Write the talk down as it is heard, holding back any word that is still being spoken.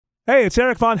Hey, it's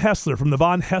Eric von Haessler from the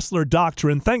Von Haessler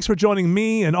Doctrine. Thanks for joining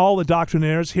me and all the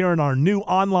Doctrinaires here in our new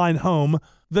online home,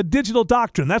 the Digital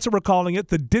Doctrine. That's what we're calling it,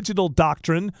 the Digital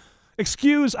Doctrine.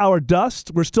 Excuse our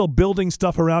dust. We're still building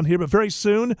stuff around here, but very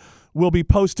soon we'll be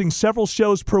posting several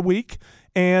shows per week.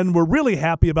 And we're really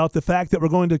happy about the fact that we're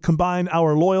going to combine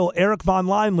our loyal Eric Von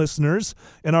Line listeners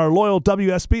and our loyal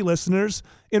WSB listeners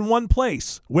in one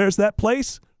place. Where's that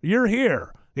place? You're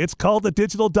here. It's called the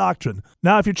Digital Doctrine.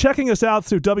 Now, if you're checking us out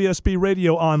through WSB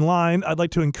Radio Online, I'd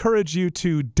like to encourage you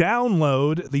to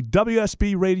download the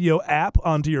WSB Radio app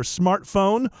onto your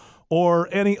smartphone or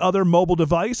any other mobile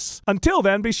device. Until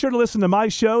then, be sure to listen to my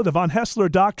show, the Von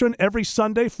Haessler Doctrine, every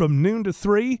Sunday from noon to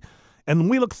 3, and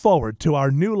we look forward to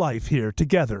our new life here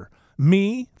together,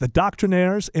 me, the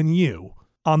Doctrinaires, and you,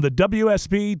 on the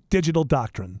WSB Digital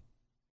Doctrine.